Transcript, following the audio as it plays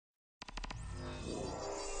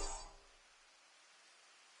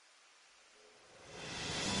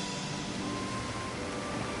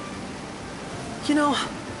You know,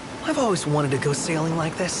 I've always wanted to go sailing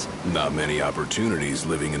like this. Not many opportunities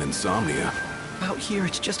living in Insomnia. Out here,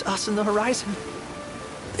 it's just us and the horizon.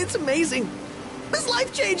 It's amazing. It's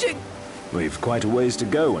life-changing. We've quite a ways to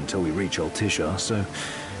go until we reach Altissia, so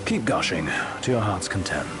keep gushing to your heart's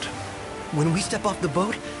content. When we step off the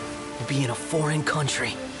boat, we'll be in a foreign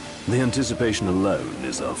country. The anticipation alone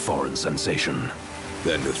is a foreign sensation.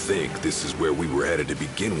 Then to think this is where we were headed to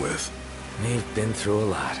begin with. We've been through a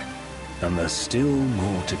lot. And there's still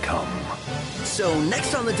more to come. So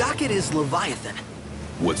next on the docket is Leviathan.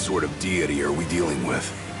 What sort of deity are we dealing with?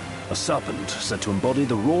 A serpent said to embody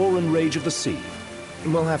the roar and rage of the sea.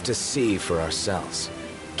 We'll have to see for ourselves.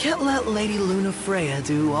 Can't let Lady Lunafreya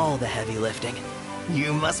do all the heavy lifting.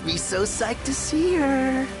 You must be so psyched to see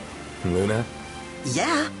her. Luna?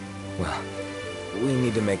 Yeah. Well, we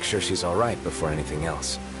need to make sure she's all right before anything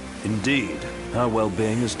else. Indeed, her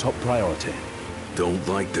well-being is top priority. Don't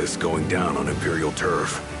like this going down on Imperial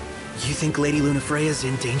turf. You think Lady Lunafreya's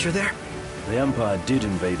in danger there? The Empire did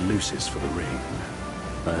invade Lucis for the ring.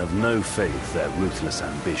 I have no faith their ruthless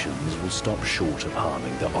ambitions will stop short of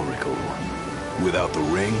harming the Oracle. Without the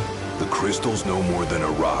ring, the crystal's no more than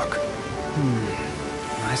a rock.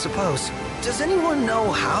 I suppose. Does anyone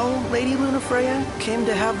know how Lady Lunafreya came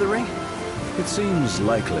to have the ring? It seems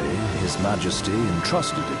likely His Majesty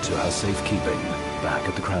entrusted it to her safekeeping back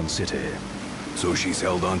at the Crown City. So she's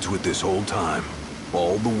held onto it this whole time,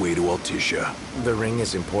 all the way to Altissia. The ring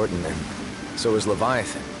is important, and so is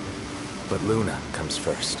Leviathan. But Luna comes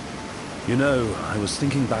first. You know, I was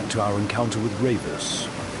thinking back to our encounter with Ravus.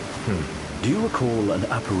 Do you recall an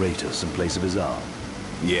apparatus in place of his arm?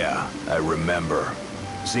 Yeah, I remember.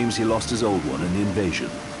 Seems he lost his old one in the invasion.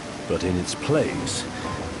 But in its place,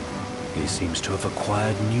 he seems to have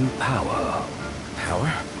acquired new power.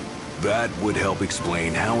 Power? That would help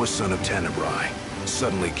explain how a son of Tenebrae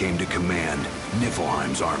suddenly came to command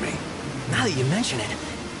Niflheim's army. Now that you mention it,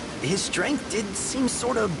 his strength did seem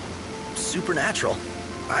sort of supernatural.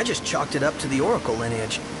 I just chalked it up to the Oracle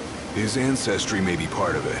lineage. His ancestry may be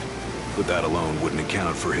part of it, but that alone wouldn't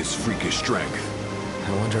account for his freakish strength.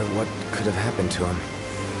 I wonder what could have happened to him.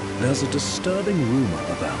 There's a disturbing rumor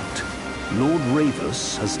about Lord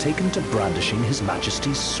Ravus has taken to brandishing His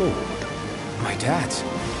Majesty's sword. My dad's.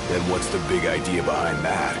 Then what's the big idea behind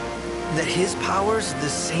that? That his power's the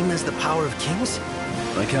same as the power of kings?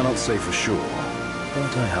 I cannot say for sure,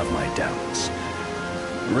 but I have my doubts.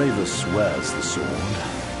 Ravus wears the sword,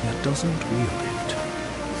 yet doesn't wield it.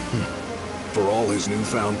 For all his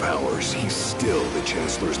newfound powers, he's still the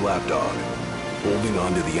Chancellor's lapdog, holding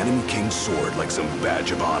on to the enemy king's sword like some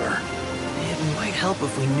badge of honor. It might help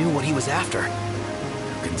if we knew what he was after.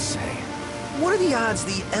 Who can say? What are the odds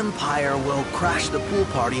the Empire will crash the pool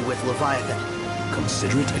party with Leviathan?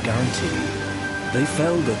 Consider it a guarantee. They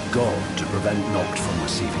felled a god to prevent Noct from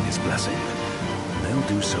receiving his blessing. They'll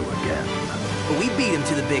do so again. But we beat him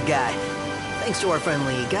to the big guy, thanks to our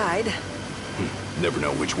friendly guide. Never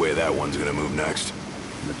know which way that one's gonna move next.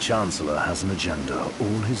 The Chancellor has an agenda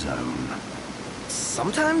all his own.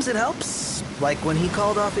 Sometimes it helps, like when he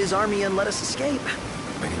called off his army and let us escape.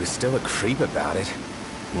 But he was still a creep about it.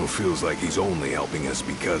 Well, feels like he's only helping us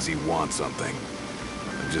because he wants something.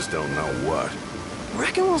 I just don't know what.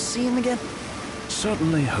 Reckon we'll see him again?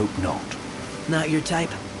 Certainly hope not. Not your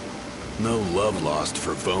type? No love lost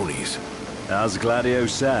for phonies. As Gladio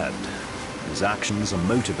said, his actions are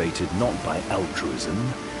motivated not by altruism,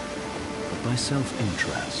 but by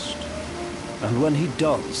self-interest. And when he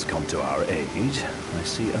does come to our aid, I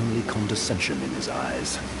see only condescension in his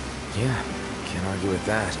eyes. Yeah, can't argue with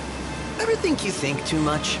that. Ever think you think too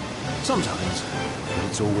much? Sometimes, but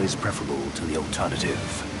it's always preferable to the alternative.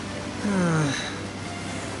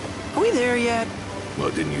 Are we there yet?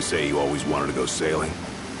 Well, didn't you say you always wanted to go sailing?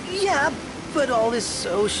 Yeah, but all this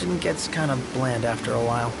ocean gets kind of bland after a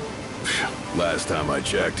while. Last time I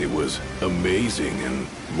checked, it was amazing and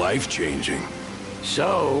life-changing.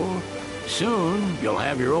 So, soon you'll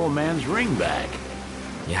have your old man's ring back.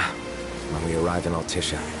 Yeah, when we arrive in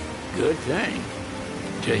Altissia. Good thing.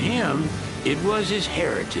 To him, it was his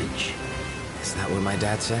heritage. Is that what my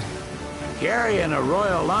dad said? Carrying a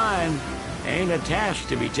royal line ain't a task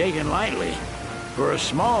to be taken lightly. For a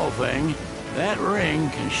small thing, that ring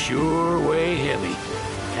can sure weigh heavy.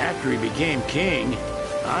 After he became king,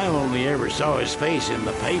 I only ever saw his face in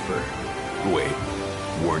the paper. Wait,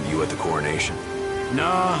 weren't you at the coronation? No,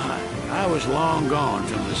 I was long gone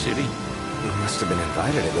from the city. You must have been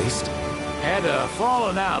invited at least. Had a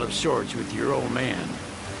falling out of sorts with your old man.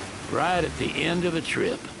 Right at the end of the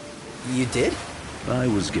trip. You did? I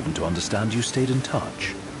was given to understand you stayed in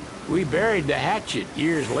touch. We buried the hatchet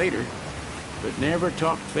years later. but never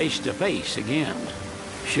talked face to face again.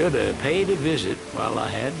 Should have paid a visit while I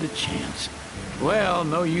had the chance. Well,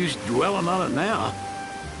 no use dwelling on it now.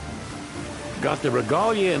 Got the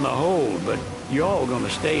regalia in the hold, but y'all gonna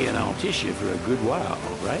stay in Altissia for a good while,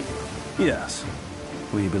 right? Yes,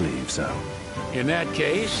 we believe so. In that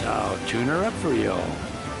case, I'll tune her up for y'all.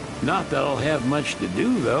 Not that I'll have much to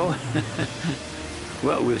do, though.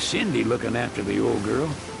 Well, with Cindy looking after the old girl.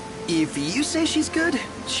 If you say she's good,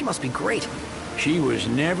 she must be great. She was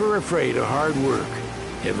never afraid of hard work.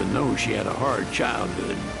 Heaven knows she had a hard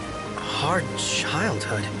childhood. Hard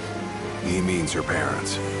childhood? He means her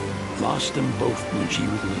parents. Lost them both when she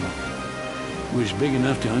was little. Was big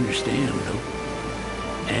enough to understand, though.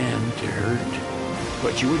 And to hurt.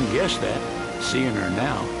 But you wouldn't guess that, seeing her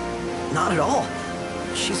now. Not at all.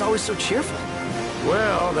 She's always so cheerful.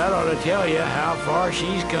 Well, that ought to tell you how far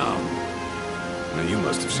she's come. Now, you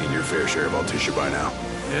must have seen your fair share of Altissia by now.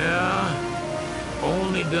 Yeah,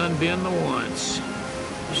 only done been the once.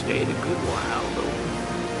 Stayed a good while,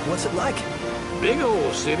 though. What's it like? Big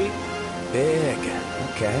old city. Big.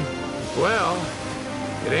 Okay. Well,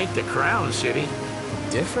 it ain't the crown city.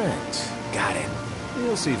 Different. Got it.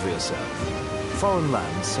 You'll see for yourself. Foreign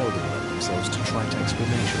lands seldom lend themselves to trite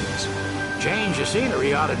explanations. Change of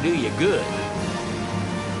scenery ought to do you good.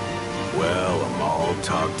 Well, I'm all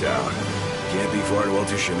talked out. Can't be far to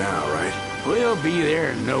Altissia now, right? We'll be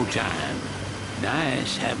there in no time.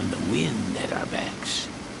 Nice having the wind at our backs.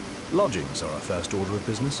 Lodgings are our first order of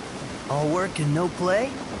business. All work and no play?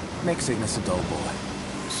 Makes Ignis a dull boy.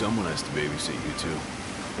 Someone has to babysit you, too.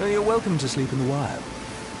 Well, you're welcome to sleep in the wild.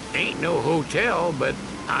 Ain't no hotel, but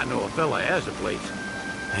I know a fella has a place.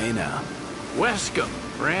 Hey, now. Weskham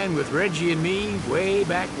ran with Reggie and me way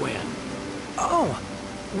back when. Oh,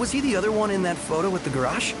 was he the other one in that photo with the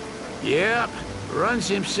garage? Yep, runs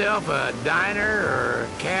himself a diner or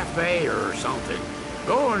a cafe or something.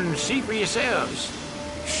 Go and see for yourselves.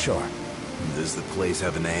 Sure. Does the place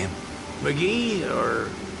have a name? McGee or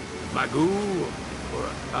Magoo or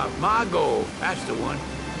Maagha, that's the one.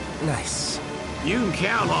 Nice. You can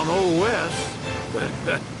count on Old West,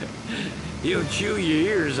 but he'll chew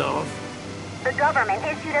your ears off. The government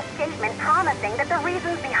issued a statement promising that the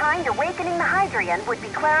reasons behind awakening the Hydrian would be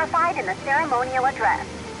clarified in the ceremonial address.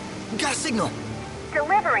 Got a signal!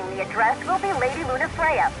 Delivering the address will be Lady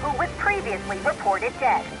Lunafreya, who was previously reported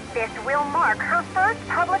dead. This will mark her first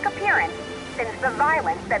public appearance since the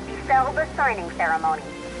violence that befell the signing ceremony.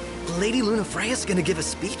 Lady Lunafreya's gonna give a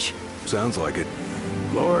speech? Sounds like it.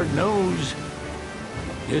 Lord knows.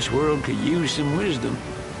 This world could use some wisdom.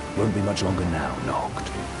 Won't be much longer now, Noct.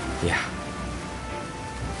 Yeah.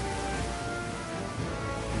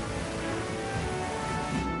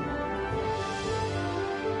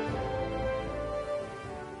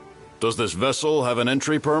 Does this vessel have an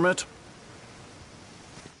entry permit?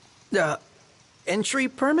 Entry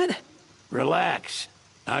permit? Relax.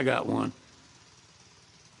 I got one.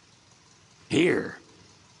 Here.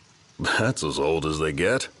 That's as old as they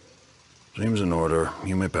get. Seems in order.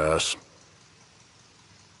 You may pass.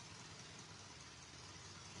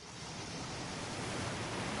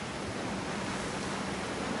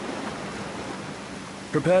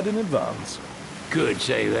 Prepared in advance. Could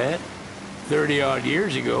say that. 30-odd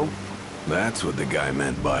years ago. That's what the guy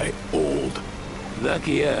meant by old.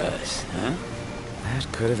 Lucky us, huh?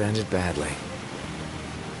 That could have ended badly.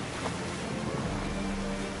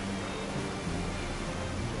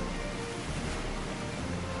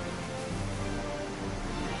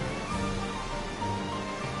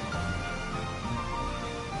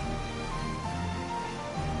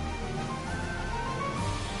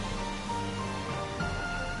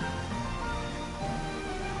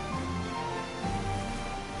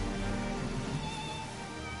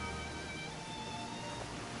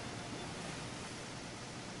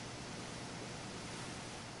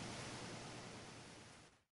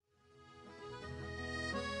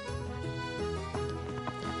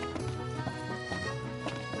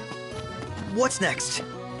 What's next?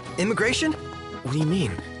 Immigration? What do you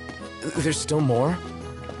mean? There's still more?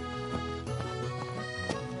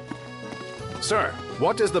 Sir,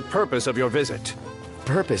 what is the purpose of your visit?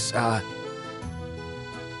 Purpose,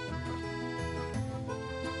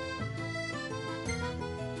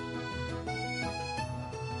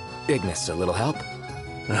 Ignis, a little help?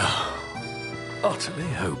 Utterly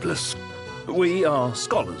hopeless. We are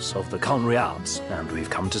scholars of the culinary arts, and we've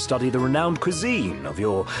come to study the renowned cuisine of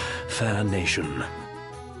your fair nation.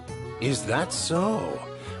 Is that so?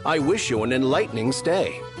 I wish you an enlightening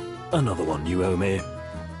stay. Another one you owe me.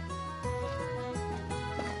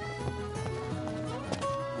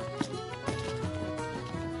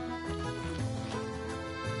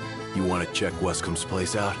 You want to check Weskham's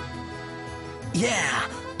place out? Yeah,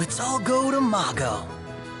 let's all go to Maagha.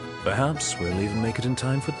 Perhaps we'll even make it in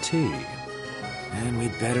time for tea. And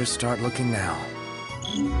we'd better start looking now.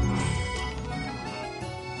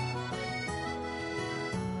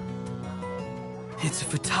 It's a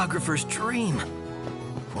photographer's dream.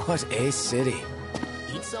 What a city.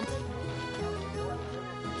 Eat something?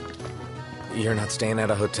 You're not staying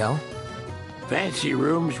at a hotel? Fancy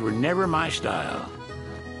rooms were never my style.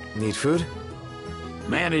 Need food?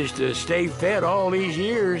 Managed to stay fed all these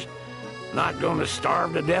years. Not gonna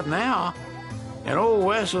starve to death now. And old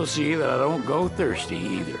Wes will see that I don't go thirsty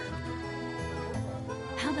either.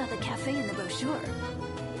 How about the cafe in the brochure?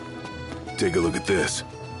 Take a look at this.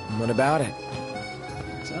 What about it?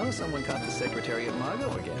 So someone caught the secretary at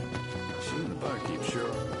Maagha again. She and the barkeep, sure.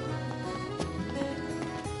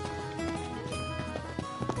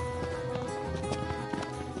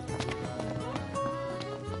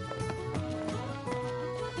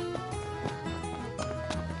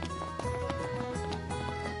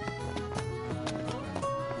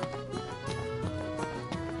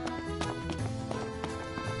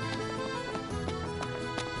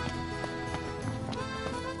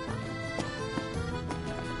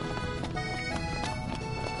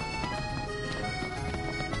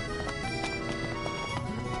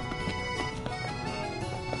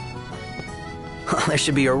 There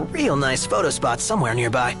should be a real nice photo spot somewhere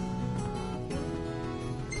nearby.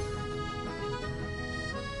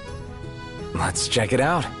 Let's check it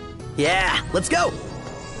out. Yeah, let's go!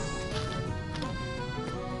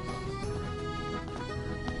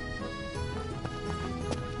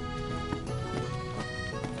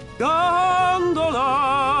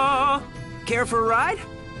 Gondola! Care for a ride?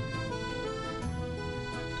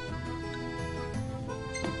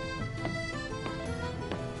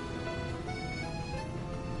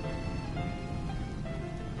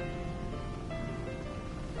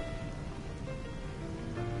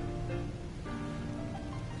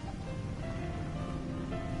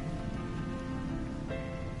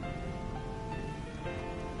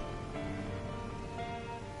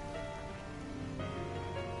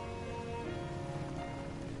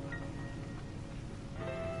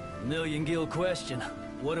 Million-gill question.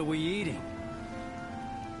 What are we eating?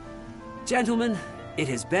 Gentlemen, it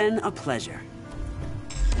has been a pleasure.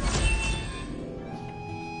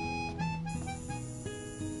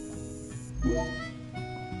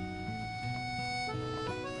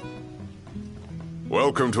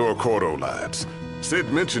 Welcome to Accordo, lads.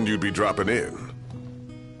 Cid mentioned you'd be dropping in.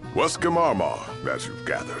 Weskham Bar, as you've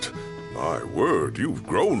gathered. My word, you've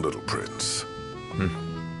grown, little prince.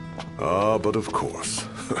 Ah, but of course.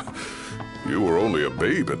 You were only a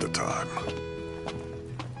babe at the time.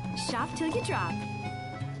 Shop till you drop.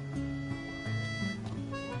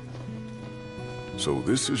 So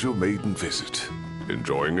this is your maiden visit.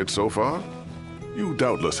 Enjoying it so far? You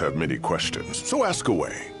doubtless have many questions, so ask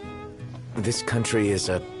away. This country is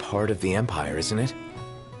a part of the Empire, isn't it?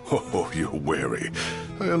 Oh, you're wary.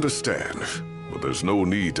 I understand. But there's no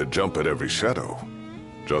need to jump at every shadow.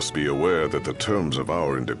 Just be aware that the terms of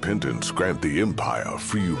our independence grant the Empire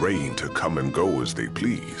free reign to come and go as they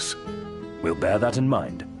please. We'll bear that in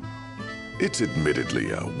mind. It's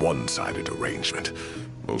admittedly a one-sided arrangement.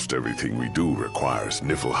 Most everything we do requires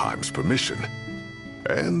Niflheim's permission.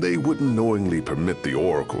 And they wouldn't knowingly permit the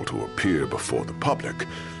Oracle to appear before the public.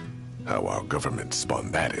 How our government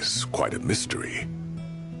spun that is quite a mystery.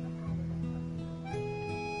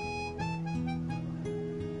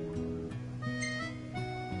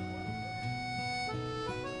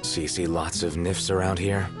 So you see lots of Nifs around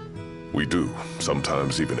here? We do,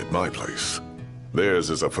 sometimes even at my place. Theirs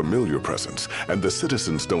is a familiar presence, and the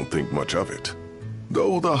citizens don't think much of it.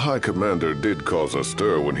 Though the High Commander did cause a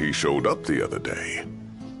stir when he showed up the other day.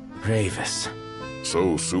 Ravis.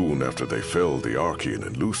 So soon after they felled the Archean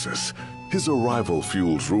and Lucis, his arrival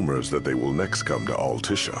fuels rumors that they will next come to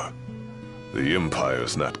Altissia. The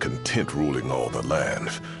Empire's not content ruling all the land.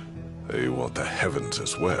 They want the heavens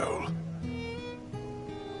as well.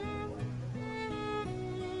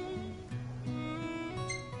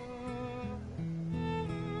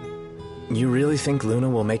 You really think Luna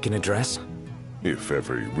will make an address? If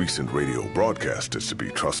every recent radio broadcast is to be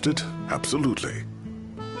trusted, absolutely.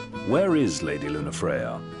 Where is Lady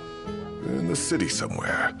Lunafreya? In the city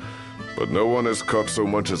somewhere. But no one has caught so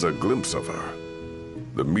much as a glimpse of her.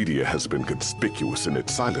 The media has been conspicuous in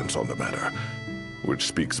its silence on the matter, which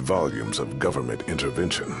speaks volumes of government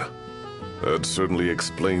intervention. That certainly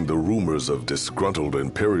explained the rumors of disgruntled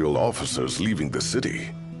Imperial officers leaving the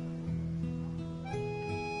city.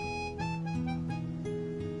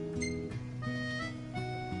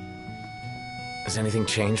 Has anything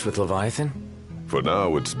changed with Leviathan? For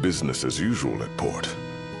now, it's business as usual at port.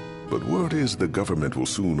 But word is the government will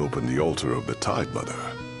soon open the altar of the Tide Mother.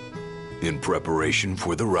 In preparation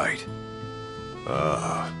for the rite.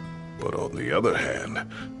 But on the other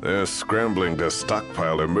hand, they're scrambling to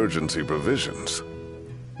stockpile emergency provisions.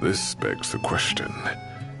 This begs the question,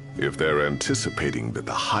 if they're anticipating that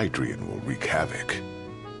the Hydrian will wreak havoc,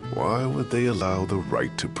 why would they allow the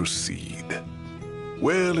rite to proceed?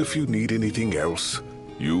 Well, if you need anything else,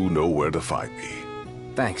 you know where to find me.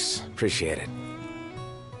 Thanks, appreciate it.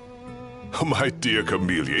 My dear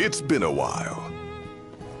Camellia, it's been a while.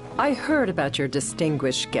 I heard about your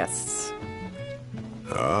distinguished guests.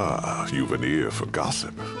 Ah, you've an ear for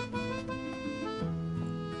gossip.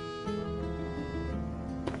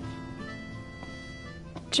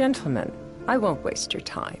 Gentlemen, I won't waste your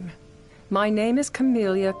time. My name is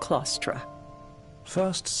Camellia Claustra.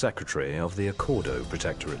 First Secretary of the Accordo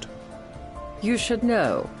Protectorate. You should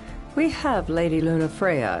know, we have Lady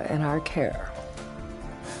Lunafreya in our care.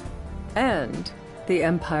 And the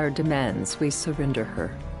Empire demands we surrender her.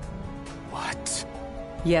 What?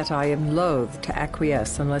 Yet I am loath to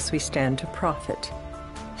acquiesce unless we stand to profit.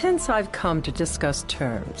 Hence I've come to discuss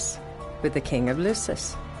terms with the King of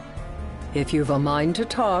Lucis. If you've a mind to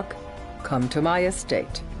talk, come to my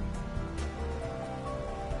estate.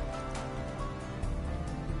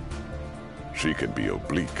 She can be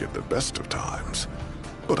oblique at the best of times,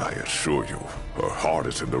 but I assure you, her heart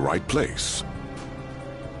is in the right place.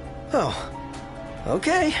 Oh,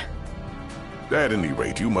 okay. At any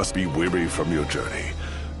rate, you must be weary from your journey.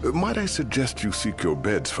 Might I suggest you seek your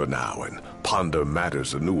beds for now and ponder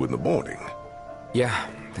matters anew in the morning? Yeah,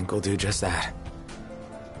 I think we'll do just that.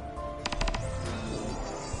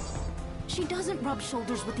 She doesn't rub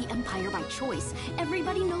shoulders with the Empire by choice.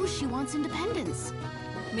 Everybody knows she wants independence.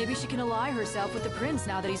 Maybe she can ally herself with the prince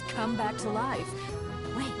now that he's come back to life.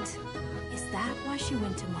 Wait, is that why she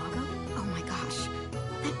went to Maagha? Oh my gosh,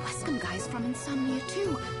 that Weskham guy's from Insomnia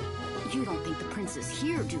too. You don't think the prince is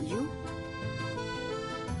here, do you?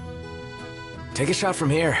 Take a shot from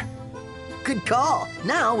here. Good call.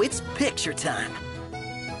 Now it's picture time.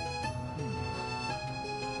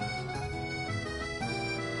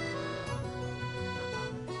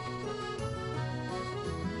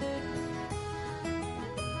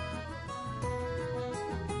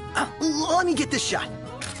 Let me get this shot.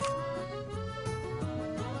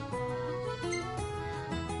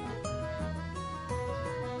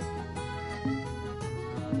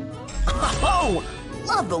 Oh,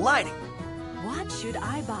 love the lighting. What should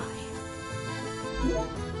I buy?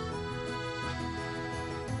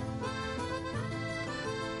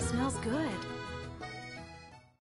 Smells good.